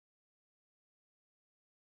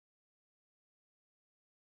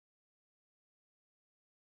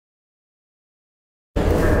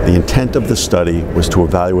intent of the study was to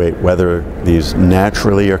evaluate whether these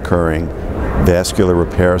naturally occurring vascular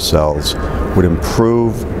repair cells would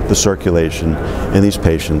improve the circulation in these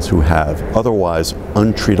patients who have otherwise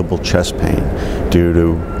untreatable chest pain due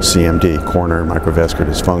to CMD, coronary microvascular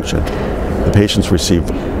dysfunction. The patients receive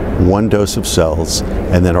one dose of cells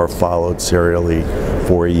and then are followed serially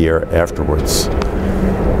for a year afterwards.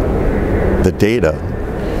 The data,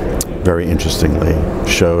 very interestingly,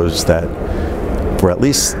 shows that for at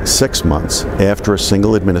least 6 months after a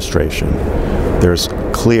single administration, there's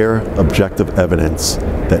clear objective evidence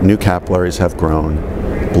that new capillaries have grown,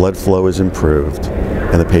 blood flow is improved,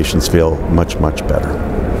 and the patients feel much, much better.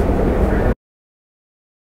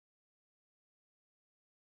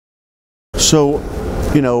 So,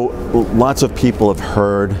 you know, lots of people have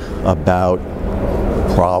heard about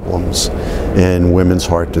problems in women's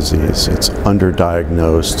heart disease. It's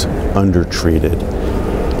underdiagnosed, undertreated.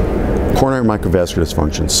 Coronary microvascular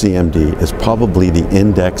dysfunction, CMD, is probably the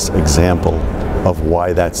index example of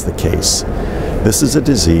why that's the case. This is a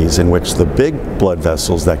disease in which the big blood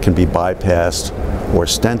vessels that can be bypassed or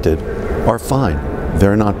stented are fine.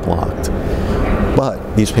 They're not blocked.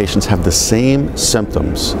 But these patients have the same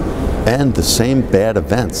symptoms and the same bad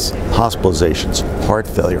events, hospitalizations, heart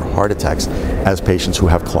failure, heart attacks, as patients who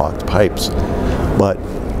have clogged pipes. But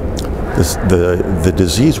the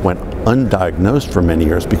disease went undiagnosed for many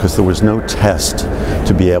years because there was no test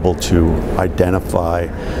to be able to identify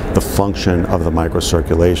the function of the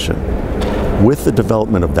microcirculation. With the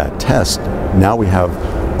development of that test, now we have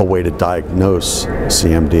a way to diagnose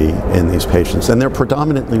CMD in these patients, and they're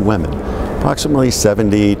predominantly women. Approximately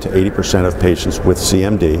 70 to 80% of patients with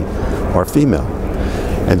CMD are female.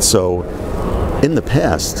 And so in the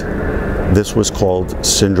past, this was called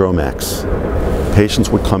Syndrome X. Patients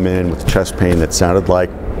would come in with chest pain that sounded like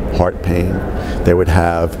heart pain. They would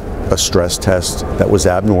have a stress test that was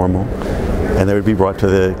abnormal, and they would be brought to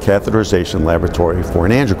the catheterization laboratory for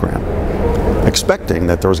an angiogram, expecting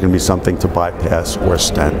that there was going to be something to bypass or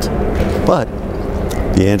stent. But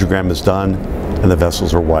the angiogram is done and the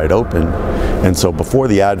vessels are wide open. And so before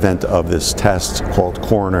the advent of this test called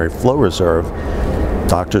coronary flow reserve,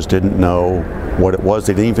 doctors didn't know what it was.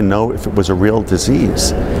 They didn't even know if it was a real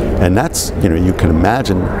disease. And that's, you know, you can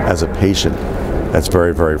imagine as a patient, that's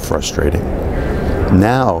very, very frustrating.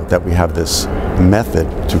 Now that we have this method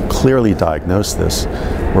to clearly diagnose this,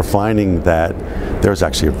 we're finding that there's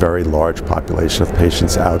actually a very large population of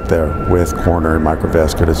patients out there with coronary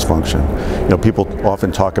microvascular dysfunction. You know, people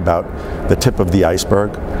often talk about the tip of the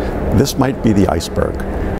iceberg. This might be the iceberg.